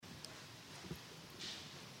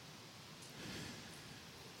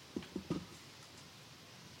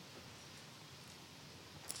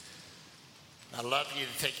I'd love you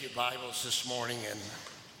to take your Bibles this morning and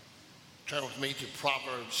turn with me to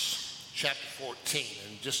Proverbs chapter 14.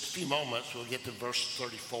 In just a few moments, we'll get to verse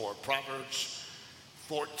 34. Proverbs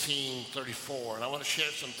 14:34. And I want to share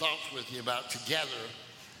some thoughts with you about together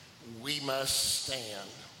we must stand.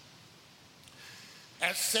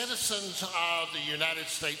 As citizens of the United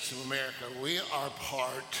States of America, we are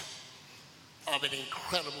part of an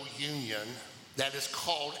incredible union that is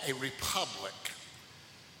called a republic.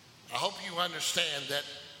 I hope you understand that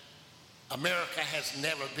America has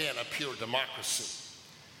never been a pure democracy.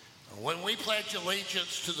 When we pledge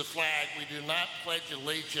allegiance to the flag, we do not pledge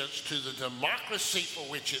allegiance to the democracy for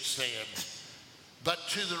which it stands, but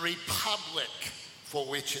to the republic for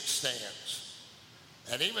which it stands.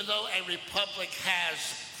 And even though a republic has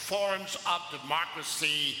forms of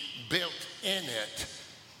democracy built in it,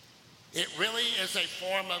 it really is a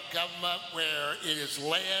form of government where it is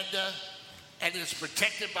led and is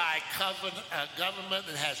protected by a government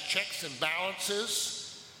that has checks and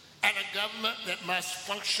balances, and a government that must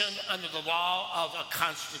function under the law of a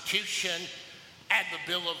constitution and the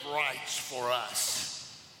Bill of Rights for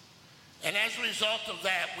us. And as a result of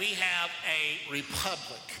that, we have a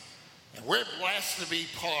republic. And we're blessed to be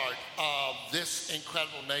part of this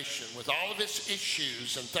incredible nation with all of its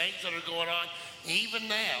issues and things that are going on, even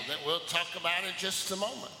now, that we'll talk about in just a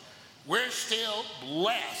moment. We're still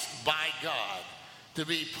blessed by God to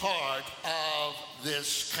be part of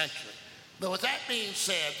this country. But with that being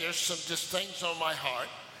said, there's some just things on my heart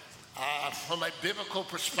from a biblical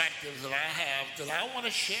perspective that I have that I want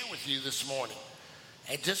to share with you this morning.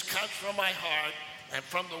 It just comes from my heart and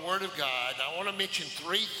from the Word of God. I want to mention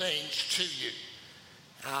three things to you.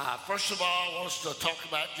 First of all, I want us to talk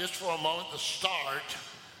about just for a moment the start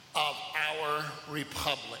of our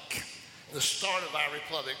republic. The start of our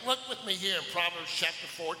republic. Look with me here in Proverbs chapter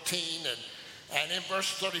 14 and in verse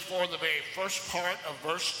 34, the very first part of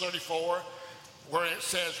verse 34, where it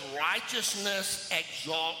says, righteousness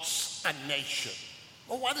exalts a nation.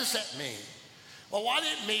 Well, what does that mean? Well, what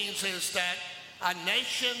it means is that a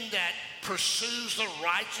nation that pursues the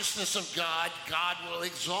righteousness of God, God will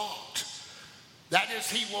exalt. That is,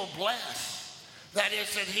 he will bless. That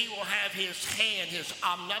is, that he will have his hand, his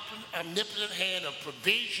omnipotent hand of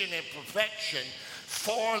provision and perfection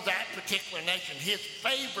for that particular nation. His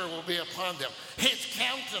favor will be upon them. His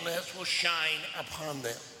countenance will shine upon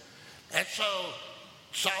them. And so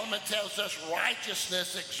Solomon tells us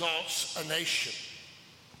righteousness exalts a nation.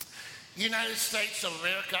 The United States of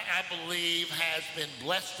America, I believe, has been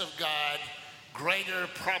blessed of God greater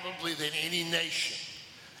probably than any nation.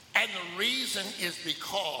 And the reason is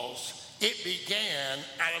because it began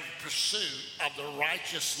out of the pursuit of the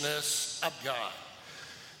righteousness of God.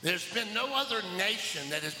 There's been no other nation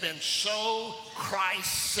that has been so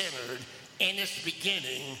Christ-centered in its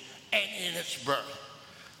beginning and in its birth.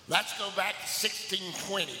 Let's go back to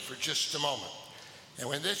 1620 for just a moment. And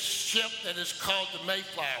when this ship that is called the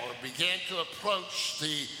Mayflower began to approach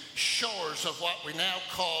the shores of what we now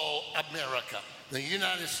call America, the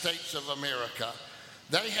United States of America,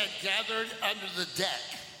 they had gathered under the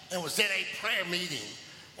deck and was in a prayer meeting.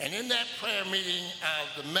 And in that prayer meeting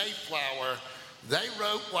of the Mayflower, they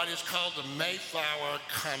wrote what is called the Mayflower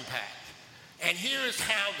Compact. And here is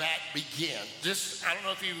how that began. I don't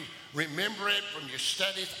know if you remember it from your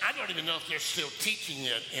studies. I don't even know if they're still teaching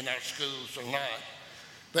it in our schools or not.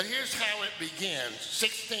 But here's how it begins.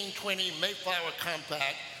 1620 Mayflower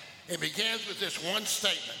Compact. It begins with this one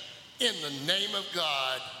statement. In the name of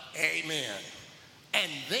God, amen. And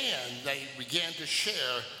then they began to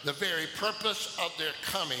share the very purpose of their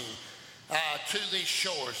coming to these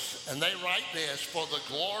shores. And they write this, for the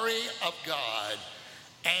glory of God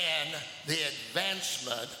and the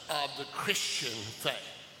advancement of the Christian faith.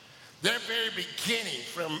 Their very beginning,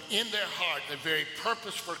 from in their heart, the very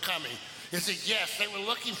purpose for coming is that, yes, they were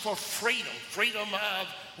looking for freedom. Freedom of,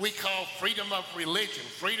 we call freedom of religion.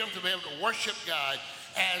 Freedom to be able to worship God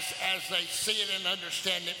as they see it and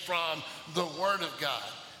understand it from the Word of God.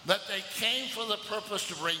 But they came for the purpose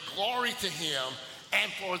to bring glory to him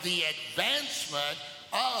and for the advancement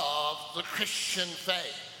of the Christian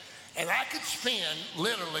faith. And I could spend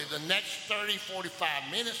literally the next 30,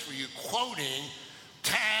 45 minutes for you quoting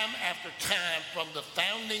time after time from the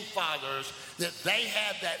founding fathers that they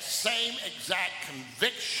had that same exact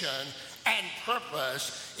conviction and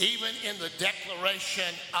purpose even in the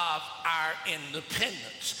Declaration of our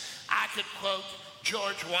independence. I could quote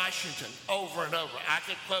George Washington over and over. I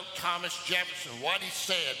could quote Thomas Jefferson, what he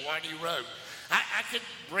said, what he wrote. I could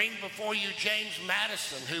bring before you James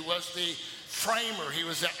Madison, who was the framer. He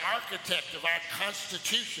was the architect of our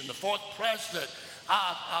Constitution, the fourth president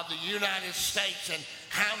of the United States, and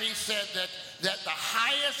how he said that the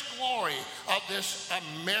highest glory of this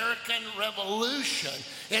American Revolution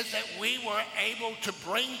is that we were able to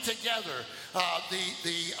bring together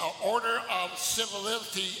the order of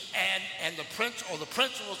civility and the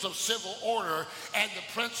principles of civil order and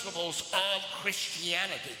the principles of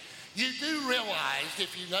Christianity. You do realize,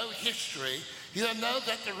 if you know history, you'll know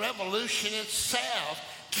that the revolution itself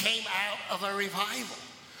came out of a revival.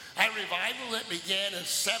 A revival that began in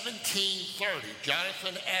 1730.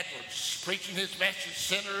 Jonathan Edwards preaching his message,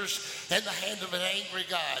 Sinners in the Hand of an Angry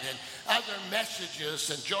God, and other messages.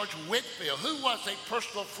 And George Whitefield, who was a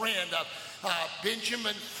personal friend of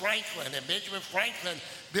Benjamin Franklin. And Benjamin Franklin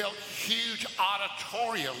built huge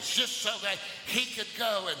auditoriums just so that he could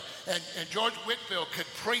go and George Whitefield could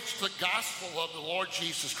preach the gospel of the Lord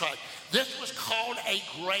Jesus Christ. This was called a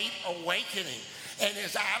Great Awakening. And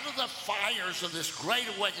it's out of the fires of this great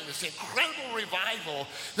awakening, this incredible revival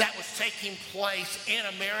that was taking place in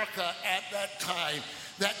America at that time,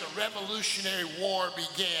 that the Revolutionary War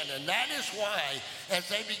began. And that is why, as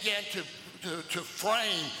they began to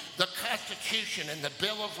frame the Constitution and the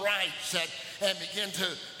Bill of Rights and begin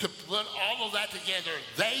to put all of that together,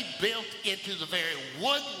 they built into the very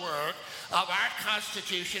woodwork of our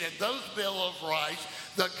Constitution and those Bill of Rights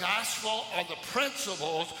the gospel or the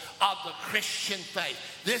principles of the Christian faith.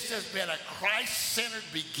 This has been a Christ-centered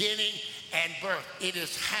beginning and birth. It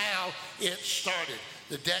is how it started.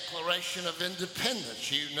 The Declaration of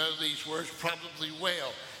Independence, you know these words probably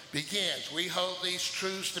well, begins. We hold these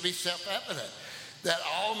truths to be self-evident, that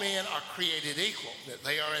all men are created equal, that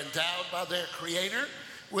they are endowed by their Creator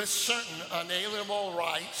with certain unalienable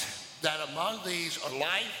rights, that among these are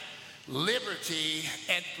life, liberty,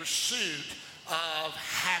 and pursuit of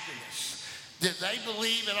happiness. Did they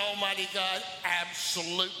believe in Almighty God?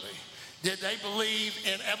 Absolutely. Did they believe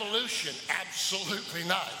in evolution? Absolutely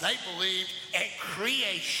not. They believed in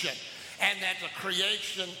creation, and that the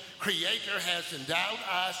Creator has endowed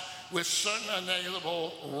us with certain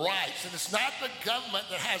unalienable rights. And it's not the government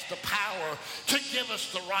that has the power to give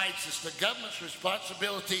us the rights. It's the government's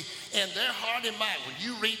responsibility in their heart and mind, when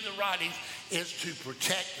you read the writings, is to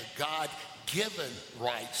protect the God-given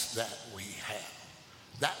rights that we have.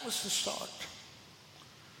 That was the start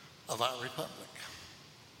of our republic.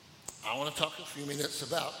 I want to talk a few minutes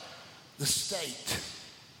about the state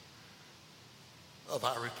of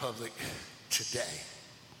our republic today.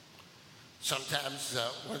 Sometimes,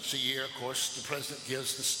 once a year, of course, the president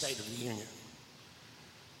gives the State of the Union.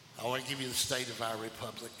 I want to give you the state of our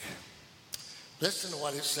republic. Listen to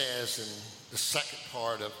what it says in the second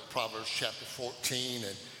part of Proverbs chapter 14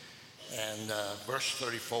 and verse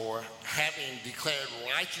 34. Having declared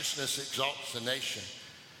righteousness exalts the nation,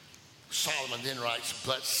 Solomon then writes,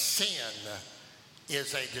 but sin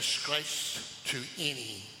is a disgrace to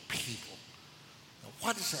any people. Now,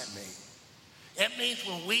 what does that mean? It means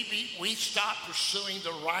when we stop pursuing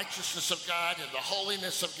the righteousness of God and the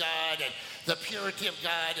holiness of God and the purity of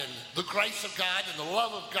God and the grace of God and the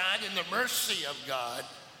love of God and the mercy of God,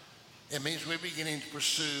 it means we're beginning to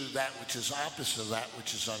pursue that which is opposite of that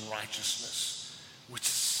which is unrighteousness, which is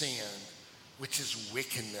sin, which is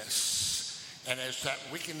wickedness. And as that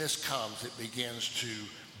wickedness comes, it begins to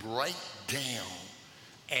break down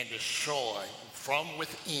and destroy from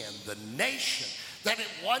within the nation that at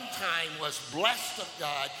one time was blessed of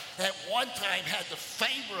God, at one time had the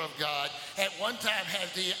favor of God, at one time had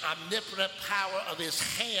the omnipotent power of his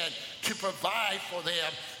hand to provide for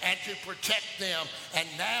them and to protect them. And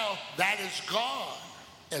now that is gone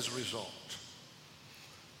as a result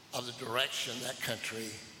of the direction that country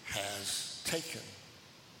has taken.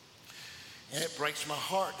 And it breaks my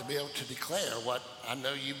heart to be able to declare what I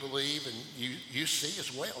know you believe and you see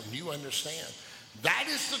as well, and you understand. That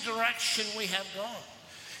is the direction we have gone.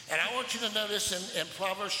 And I want you to notice in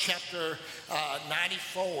Proverbs chapter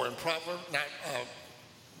 94, in Proverbs,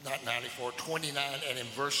 not 94, 29, and in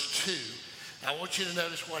verse 2, I want you to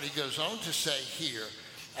notice what he goes on to say here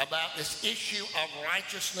about this issue of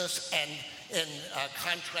righteousness and in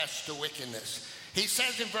contrast to wickedness. He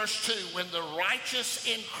says in verse 2, when the righteous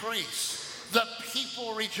increase, the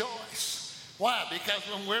people rejoice. Why? Because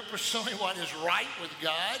when we're pursuing what is right with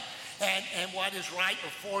God, and what is right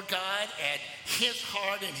before God and his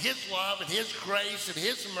heart and his love and his grace and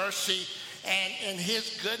his mercy and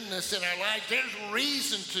his goodness in our lives, there's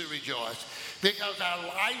reason to rejoice because our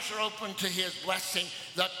lives are open to his blessing.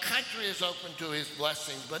 The country is open to his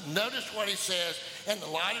blessings. But notice what he says in the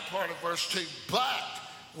latter part of verse 2, but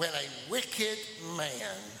when a wicked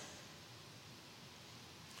man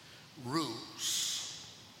rules,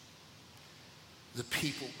 the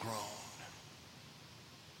people groan.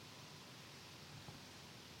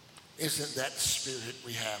 Isn't that the spirit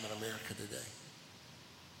we have in America today?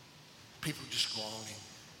 People just groaning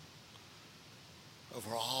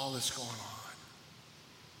over all that's going on.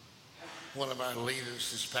 One of our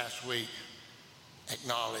leaders this past week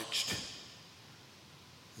acknowledged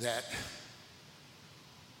that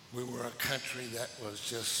we were a country that was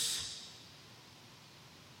just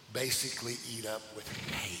basically eat up with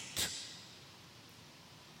hate.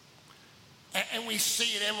 And we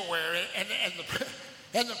see it everywhere.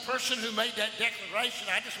 And the person who made that declaration,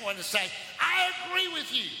 I just wanted to say, I agree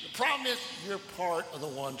with you. The problem is you're part of the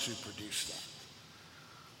ones who produced that.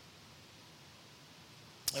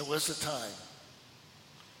 There was a time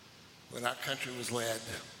when our country was led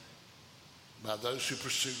by those who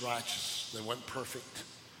pursued righteousness. They weren't perfect,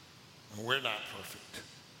 and we're not perfect.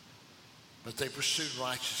 But they pursued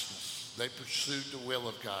righteousness. They pursued the will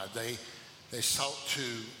of God. They sought to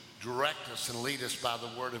direct us and lead us by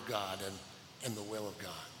the word of God and the will of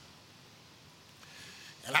God.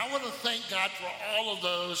 And I want to thank God for all of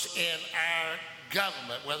those in our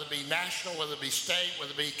government, whether it be national, whether it be state,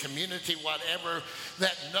 whether it be community, whatever,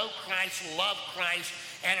 that know Christ, love Christ,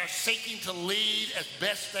 and are seeking to lead as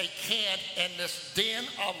best they can in this den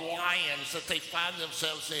of lions that they find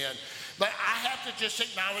themselves in. But I have to just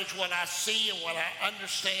acknowledge what I see and what I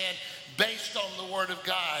understand based on the Word of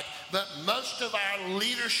God. But most of our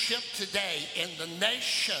leadership today in the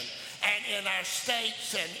nation and in our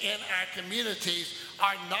states and in our communities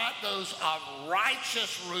are not those of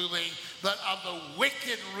righteous ruling, but of the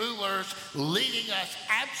wicked rulers leading us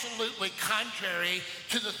absolutely contrary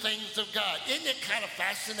to the things of God. Isn't it kind of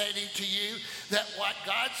fascinating to you that what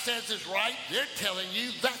God says is right, they're telling you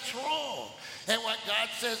that's wrong. And what God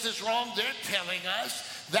says is wrong, they're telling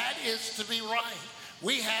us that is to be right.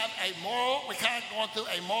 We're kind of going through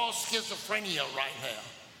a moral schizophrenia right now.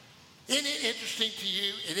 Isn't it interesting to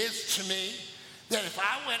you? It is to me that if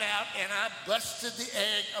I went out and I busted the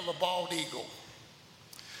egg of a bald eagle,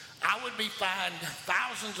 I would be fined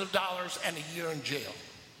thousands of dollars and a year in jail.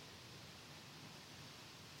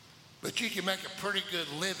 But you can make a pretty good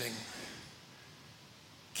living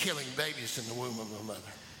killing babies in the womb of a mother.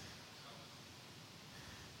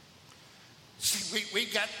 See, we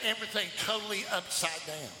got everything totally upside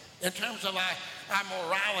down in terms of our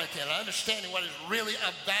morality and understanding what is really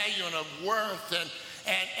of value and of worth,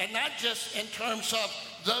 and not just in terms of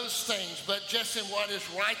those things, but just in what is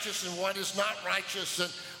righteous and what is not righteous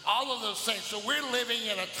and all of those things. So we're living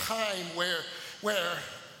in a time where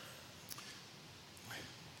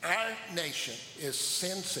our nation is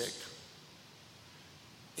sin sick.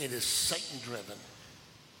 It is Satan driven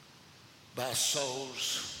by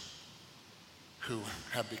souls who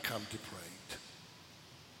have become depraved.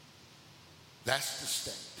 That's the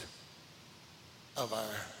state of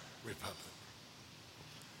our republic.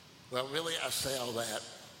 Well, really, I say all that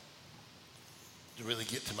to really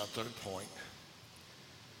get to my third point,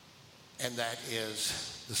 and that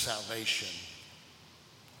is the salvation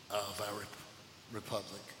of our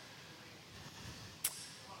republic.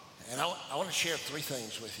 And I want to share three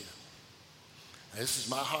things with you. Now, this is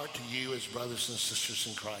my heart to you as brothers and sisters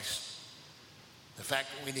in Christ. The fact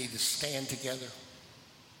that we need to stand together,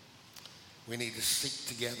 we need to seek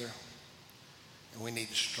together, and we need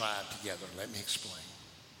to strive together. Let me explain.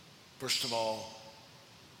 First of all,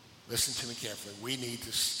 listen to me carefully. We need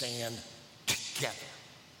to stand together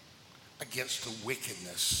against the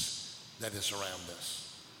wickedness that is around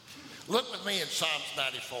us. Look with me in Psalms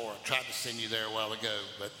 94. I tried to send you there a while ago,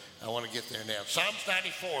 but I want to get there now. Psalms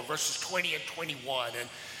 94, verses 20 and 21.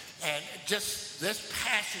 And just this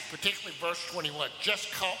passage, particularly verse 21,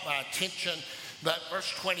 just caught my attention, but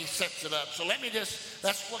verse 20 sets it up. So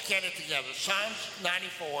let's look at it together. Psalms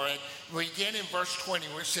 94, and we begin in verse 20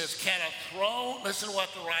 where it says, listen to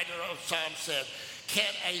what the writer of Psalms said,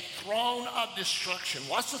 can a throne of destruction.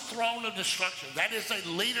 What's a throne of destruction? That is a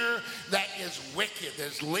leader that is wicked, that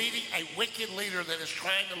is leading a wicked leader that is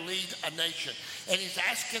trying to lead a nation. And he's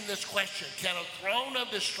asking this question, can a throne of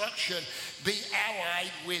destruction be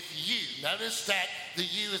allied with you? Notice that the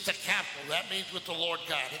you is a capital. That means with the Lord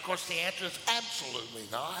God. Of course, the answer is absolutely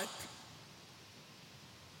not.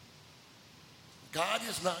 God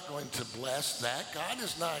is not going to bless that. God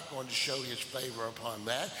is not going to show his favor upon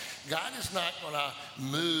that. God is not going to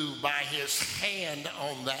move by his hand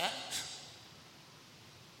on that.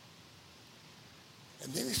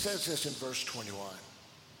 And then he says this in verse 21.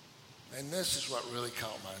 And this is what really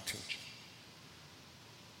caught my attention.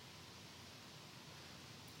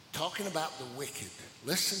 Talking about the wicked.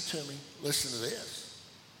 Listen to me. Listen to this.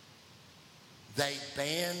 They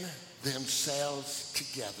band themselves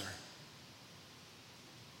together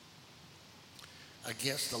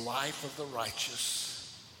against the life of the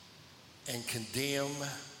righteous and condemn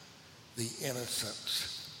the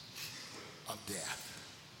innocence of death.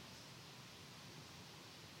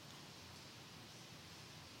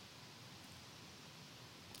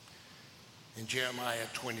 In Jeremiah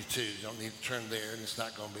 22, you don't need to turn there, and it's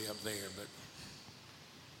not going to be up there, but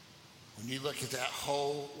when you look at that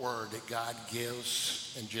whole word that God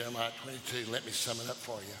gives in Jeremiah 22, let me sum it up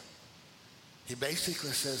for you. He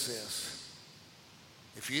basically says this: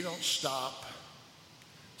 if you don't stop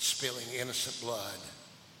spilling innocent blood,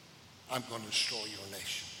 I'm going to destroy your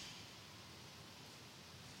nation.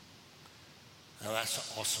 Now that's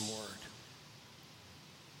an awesome word.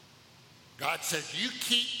 God says, you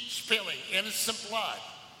keep spilling innocent blood,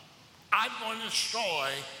 I'm going to destroy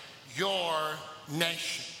your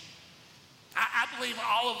nation. I believe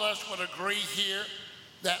all of us would agree here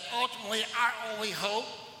that ultimately our only hope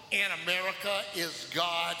in America is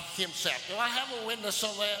God himself. Do I have a witness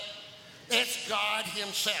on that? It's God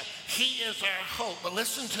himself. He is our hope. But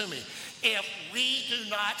listen to me. If we do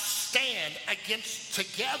not stand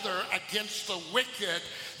together against the wicked,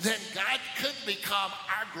 then God could become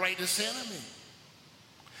our greatest enemy.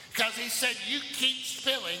 Because he said, you keep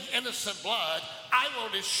spilling innocent blood, I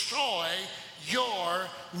will destroy your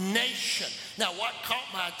nation. Now, what caught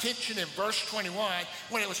my attention in verse 21,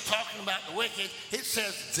 when it was talking about the wicked, it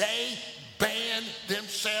says they band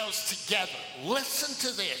themselves together. Listen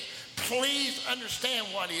to this. Please understand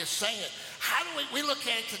what he is saying. How do we look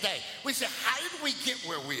at it today? We say, how did we get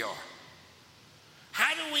where we are?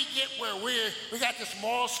 How do we get where we got this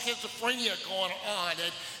moral schizophrenia going on,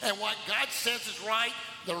 and what God says is right,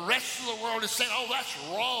 the rest of the world is saying, oh, that's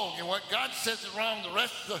wrong. And what God says is wrong, the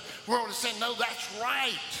rest of the world is saying, no, that's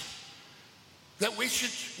right. That we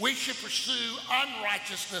should pursue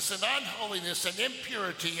unrighteousness and unholiness and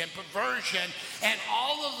impurity and perversion and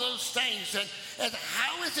all of those things. And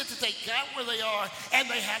how is it that they got where they are and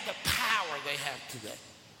they have the power they have today?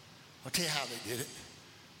 I'll tell you how they did it.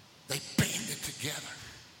 They banded together.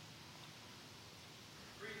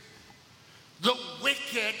 The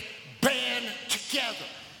wicked band together.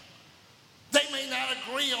 They may not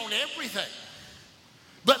agree on everything,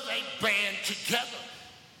 but they band together.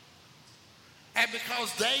 And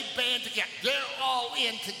because they band together, they're all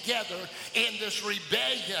in together in this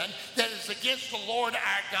rebellion that is against the Lord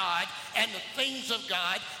our God and the things of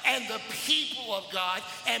God and the people of God.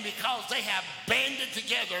 And because they have banded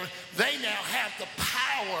together, they now have the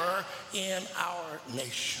power in our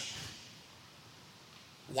nation.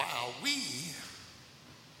 While we,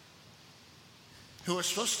 who are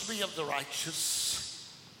supposed to be of the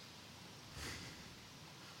righteous,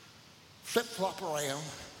 flip-flop around,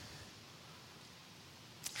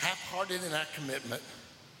 half-hearted in our commitment,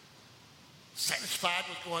 satisfied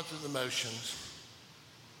with going through the motions,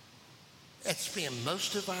 and spend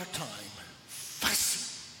most of our time fussing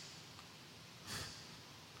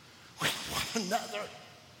with one another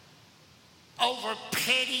over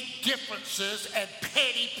petty differences and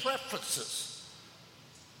petty preferences,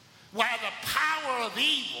 while the power of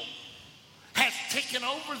evil has taken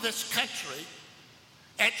over this country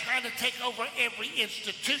and trying to take over every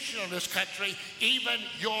institution in this country, even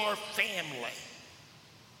your family.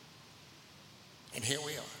 And here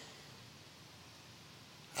we are.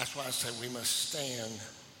 That's why I say we must stand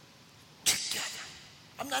together.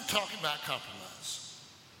 I'm not talking about compromise.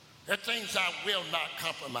 There are things I will not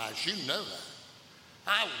compromise. You know that.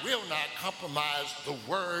 I will not compromise the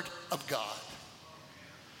Word of God.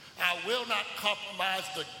 I will not compromise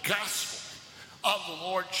the gospel of the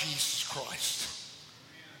Lord Jesus Christ.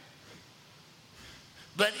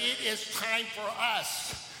 But it is time for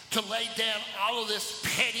us to lay down all of this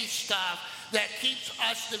petty stuff that keeps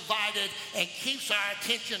us divided and keeps our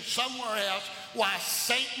attention somewhere else, while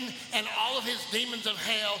Satan and all of his demons of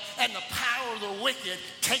hell and the power of the wicked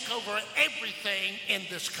take over everything in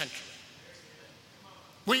this country.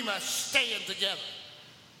 We must stand together.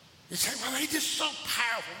 You say, well, they're just so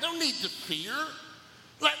powerful. No need to fear.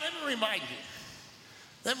 Let me remind you.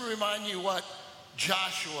 Let me remind you what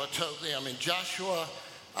Joshua told them in Joshua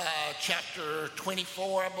chapter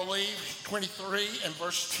 24, I believe, 23 and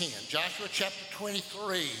verse 10. Joshua chapter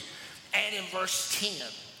 23 and in verse 10.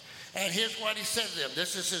 And here's what he said to them.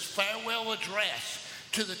 This is his farewell address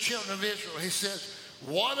to the children of Israel. He says,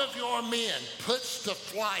 one of your men puts to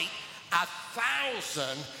flight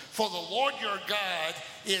 1,000, for the Lord your God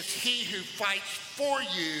is he who fights for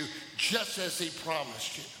you, just as he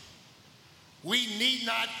promised you. We need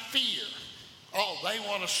not fear. Oh, they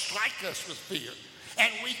want to strike us with fear.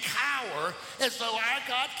 And we cower as though our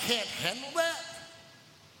God can't handle that.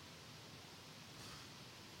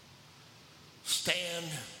 Stand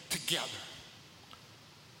together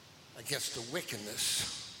against the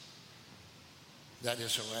wickedness that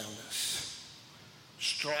is around us.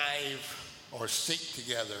 Strive or seek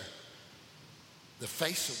together the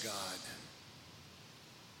face of God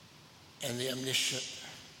and the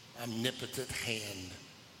omnipotent hand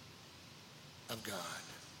of God.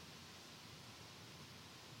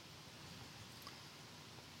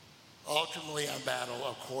 Ultimately, our battle,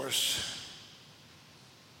 of course,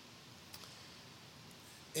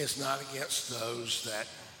 is not against those that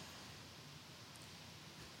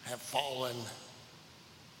have fallen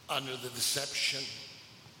under the deception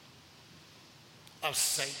of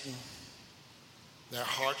Satan. Their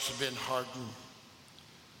hearts have been hardened.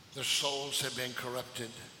 Their souls have been corrupted.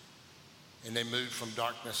 And they moved from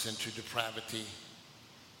darkness into depravity.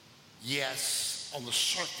 Yes, on the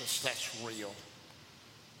surface, that's real.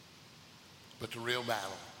 But the real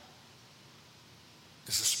battle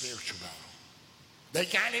is a spiritual battle. They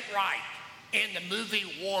got it right in the movie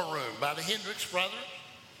War Room by the Hendrix Brothers.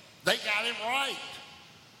 They got it right.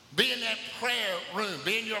 Be in that prayer room.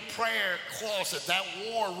 Be in your prayer closet, that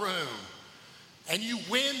war room. And you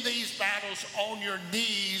win these battles on your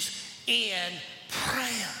knees in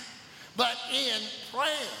prayer. But in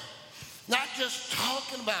prayer. Not just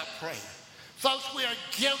talking about prayer. Folks, we are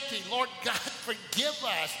guilty. Lord God, forgive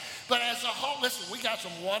us. But as a whole, listen, we got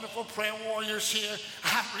some wonderful prayer warriors here.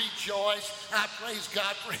 I rejoice. I praise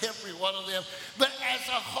God for every one of them. But as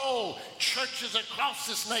a whole, churches across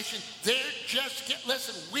this nation, they're just,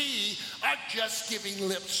 listen, we are just giving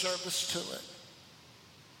lip service to it.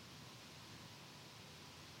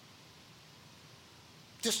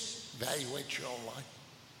 Just evaluate your own life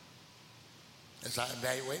as I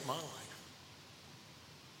evaluate my life.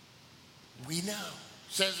 We know.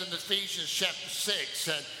 It says in Ephesians chapter 6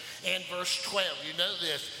 and verse 12, you know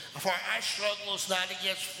this, for our struggle is not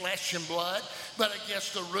against flesh and blood, but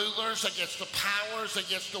against the rulers, against the powers,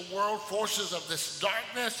 against the world forces of this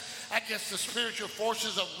darkness, against the spiritual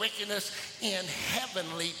forces of wickedness in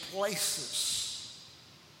heavenly places.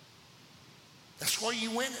 That's where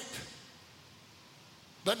you win it.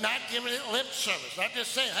 But not giving it lip service. Not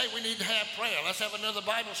just saying, hey, we need to have prayer. Let's have another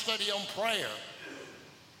Bible study on prayer.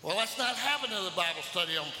 Well, let's not have another Bible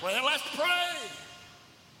study on prayer. Let's pray.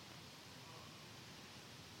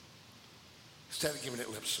 Instead of giving it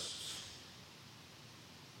lip service.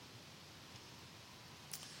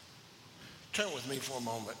 Turn with me for a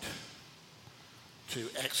moment to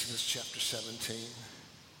Exodus chapter 17.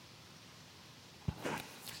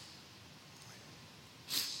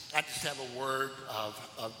 I just have a word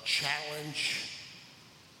of challenge,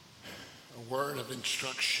 a word of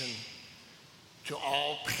instruction to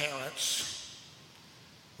all parents,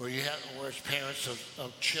 where it's parents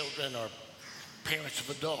of children or parents of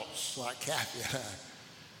adults like Kathy and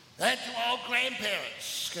I, and to all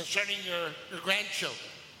grandparents concerning your grandchildren.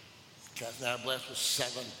 Kathy and I are blessed with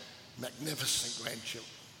 7 magnificent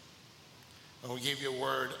grandchildren. And we give you a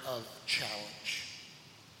word of challenge.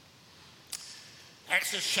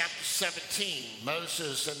 Exodus chapter 17,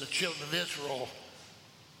 Moses and the children of Israel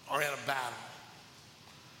are in a battle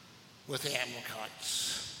with the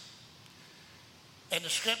Amalekites. And the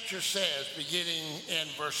scripture says, beginning in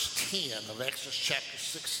verse 10 of Exodus chapter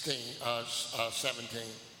 17,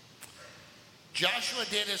 Joshua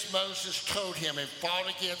did as Moses told him and fought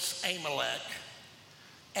against Amalek.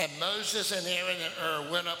 And Moses and Aaron and Hur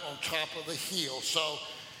went up on top of the hill. So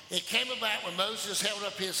it came about when Moses held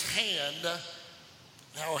up his hand,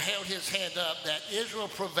 or held his hand up, that Israel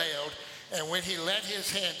prevailed. And when he let his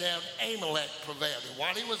hand down, Amalek prevailed. And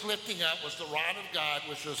what he was lifting up was the rod of God,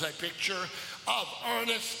 which was a picture of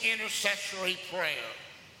earnest intercessory prayer.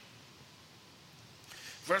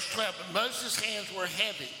 Verse 12, but Moses' hands were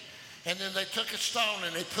heavy. And then they took a stone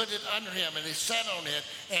and they put it under him and he sat on it.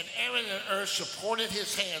 And Aaron and Hur supported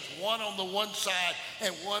his hands, one on the one side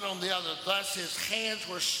and one on the other. Thus his hands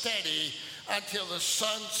were steady until the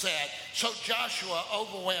sun set. So Joshua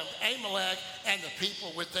overwhelmed Amalek and the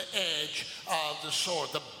people with the edge of the sword.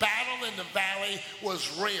 The battle in the valley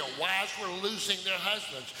was real. Wives were losing their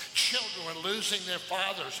husbands. Children were losing their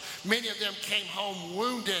fathers. Many of them came home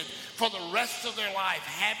wounded for the rest of their life,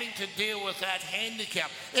 having to deal with that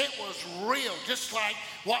handicap. It was real, just like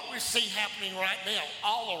what we see happening right now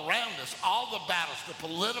all around us. All the battles, the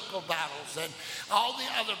political battles, and all the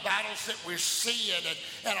other battles that we're seeing,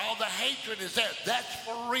 and all the hatred is there. That's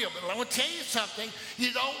for real. But I'm going to tell you something.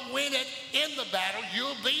 You don't win it in the battle.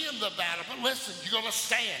 You'll be in the battle. But listen, you're going to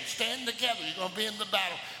stand together. You're going to be in the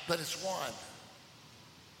battle. But it's won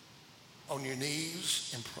on your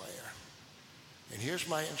knees in prayer. And here's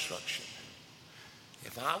my instruction.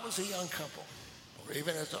 If I was a young couple, or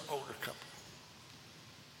even as an older couple,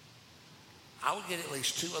 I would get at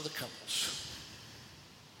least 2 other couples,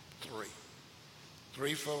 3,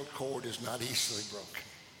 Threefold cord is not easily broken.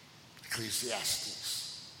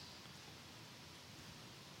 Ecclesiastes.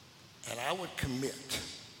 And I would commit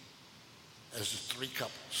as the three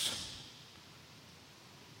couples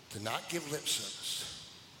to not give lip service,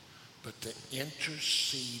 but to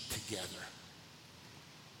intercede together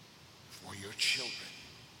for your children,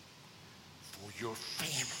 for your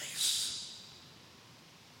families,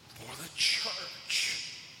 for the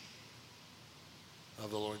church of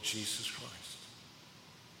the Lord Jesus Christ.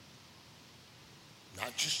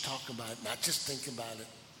 Not just talk about it, not just think about it.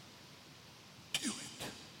 Do it.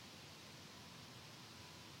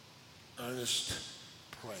 Earnest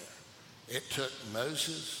prayer. It took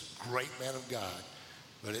Moses, great man of God,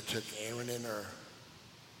 but it took Aaron and Hur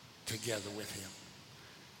together with him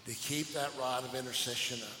to keep that rod of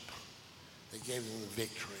intercession up that gave them the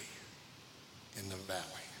victory in the valley.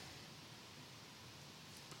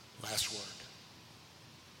 Last word.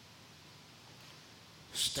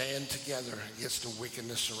 Stand together against the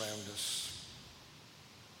wickedness around us.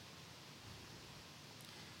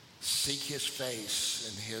 Seek his face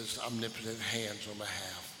and his omnipotent hands on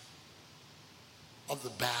behalf of the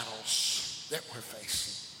battles that we're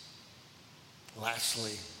facing.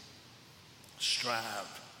 Lastly,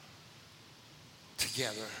 strive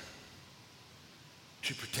together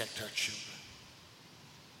to protect our children.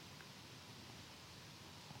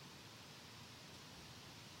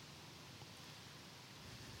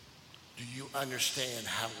 Do you understand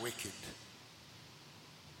how wicked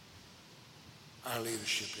our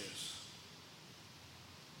leadership is?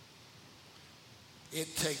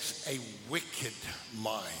 It takes a wicked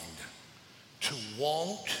mind to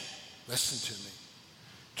want, listen to me,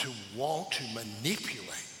 to want to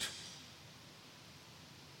manipulate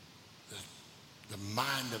the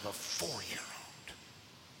mind of a 4-year-old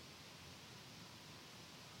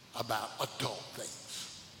about adult things.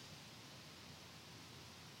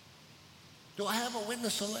 Do I have a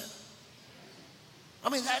witness on that? I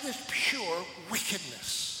mean, that is pure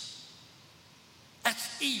wickedness.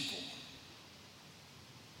 That's evil.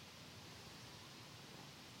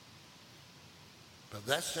 But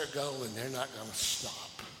that's their goal, and they're not going to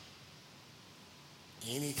stop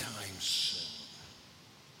anytime soon.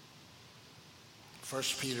 1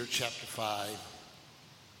 Peter chapter 5.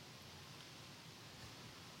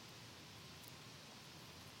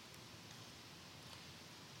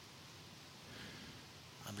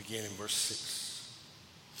 I begin in verse 6.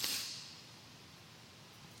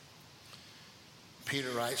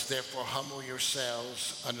 Peter writes, "Therefore humble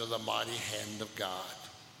yourselves under the mighty hand of God,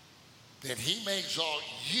 that he may exalt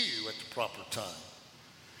you at the proper time,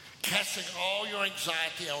 casting all your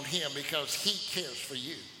anxiety on him because he cares for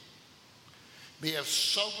you. Be of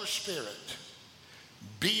sober spirit.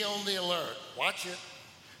 Be on the alert." Watch it.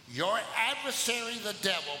 "Your adversary, the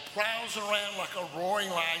devil, prowls around like a roaring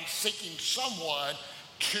lion seeking someone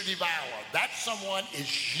to devour." That someone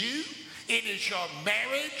is you. It is your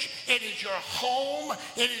marriage. It is your home.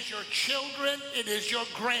 It is your children. It is your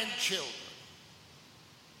grandchildren.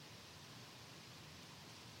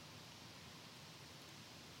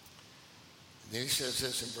 And then he says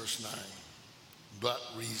this in verse 9.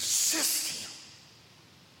 "But resist him,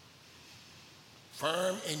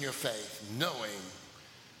 firm in your faith, knowing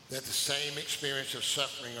that the same experience of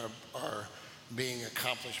suffering are being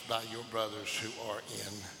accomplished by your brothers who are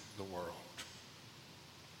in the world."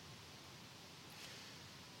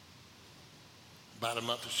 About a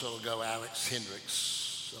month or so ago, Alex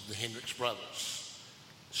Hendricks of the Hendricks Brothers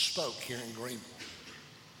spoke here in Greenville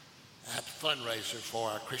at the fundraiser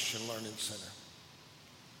for our Christian Learning Center.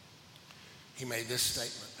 He made this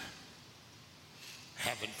statement: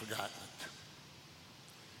 "Haven't forgotten it."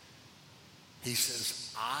 He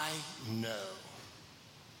says, "I know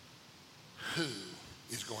who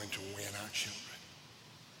is going to win our children."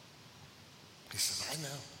 He says, "I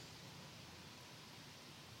know."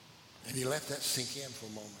 And he let that sink in for a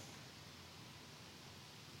moment.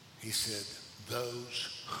 He said, "Those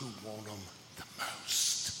who want them the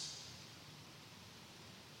most."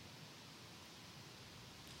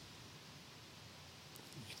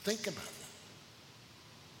 You think about it.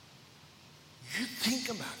 You think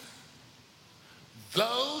about it.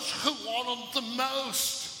 Those who want them the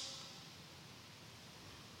most.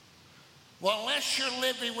 Well, unless you're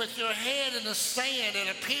living with your head in the sand, it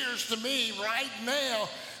appears to me right now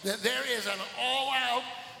that there is an all-out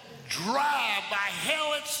drive by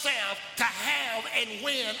hell itself to have and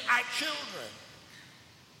win our children.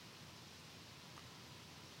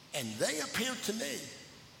 And they appear to me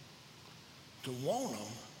to want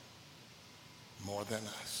them more than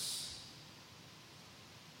us.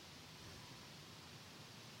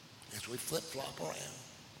 As we flip-flop around,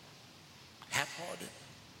 half-hearted,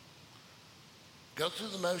 go through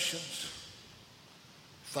the motions,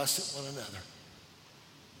 fuss at one another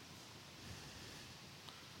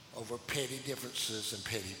over petty differences and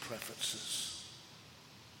petty preferences.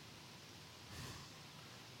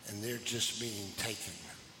 And they're just being taken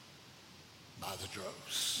by the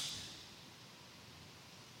droves.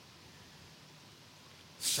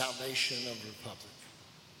 Salvation of the Republic.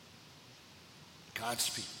 God's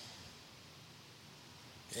people.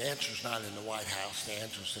 The answer is not in the White House. The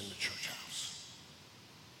answer is in the church house.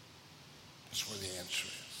 That's where the answer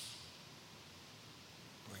is.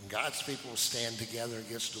 When God's people stand together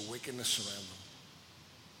against the wickedness around them,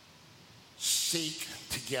 seek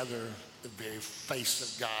together the very face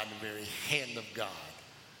of God, the very hand of God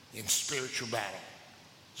in spiritual battle,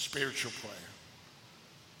 spiritual prayer,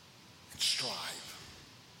 and strive,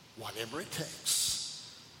 whatever it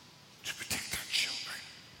takes, to protect our children,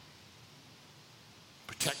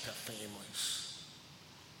 protect our families.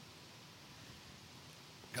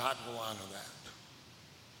 God will honor that.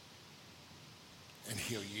 And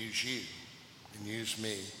he'll use you and use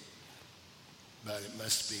me, but it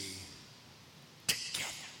must be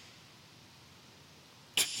together.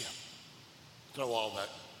 Together. Throw all that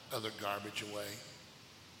other garbage away.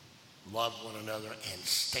 Love one another and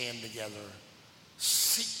stand together,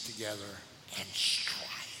 seek together, and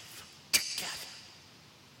strive together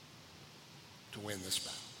to win this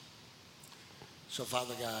battle. So,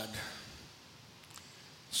 Father God,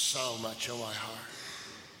 so much on my heart.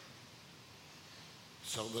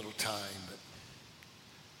 So little time,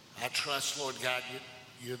 but I trust, Lord God,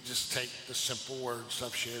 you'll just take the simple words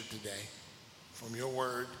I've shared today from your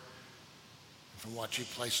word, from what you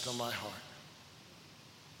placed on my heart.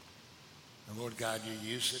 And Lord God, you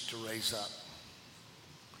use it to raise up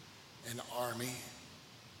an army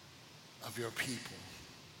of your people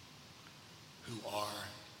who are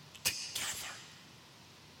together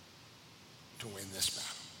to win this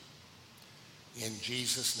battle. In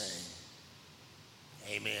Jesus' name.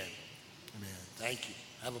 Amen. Amen. Thank you.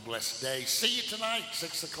 Have a blessed day. See you tonight,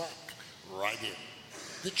 6 o'clock, right here.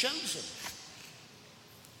 The Chosen.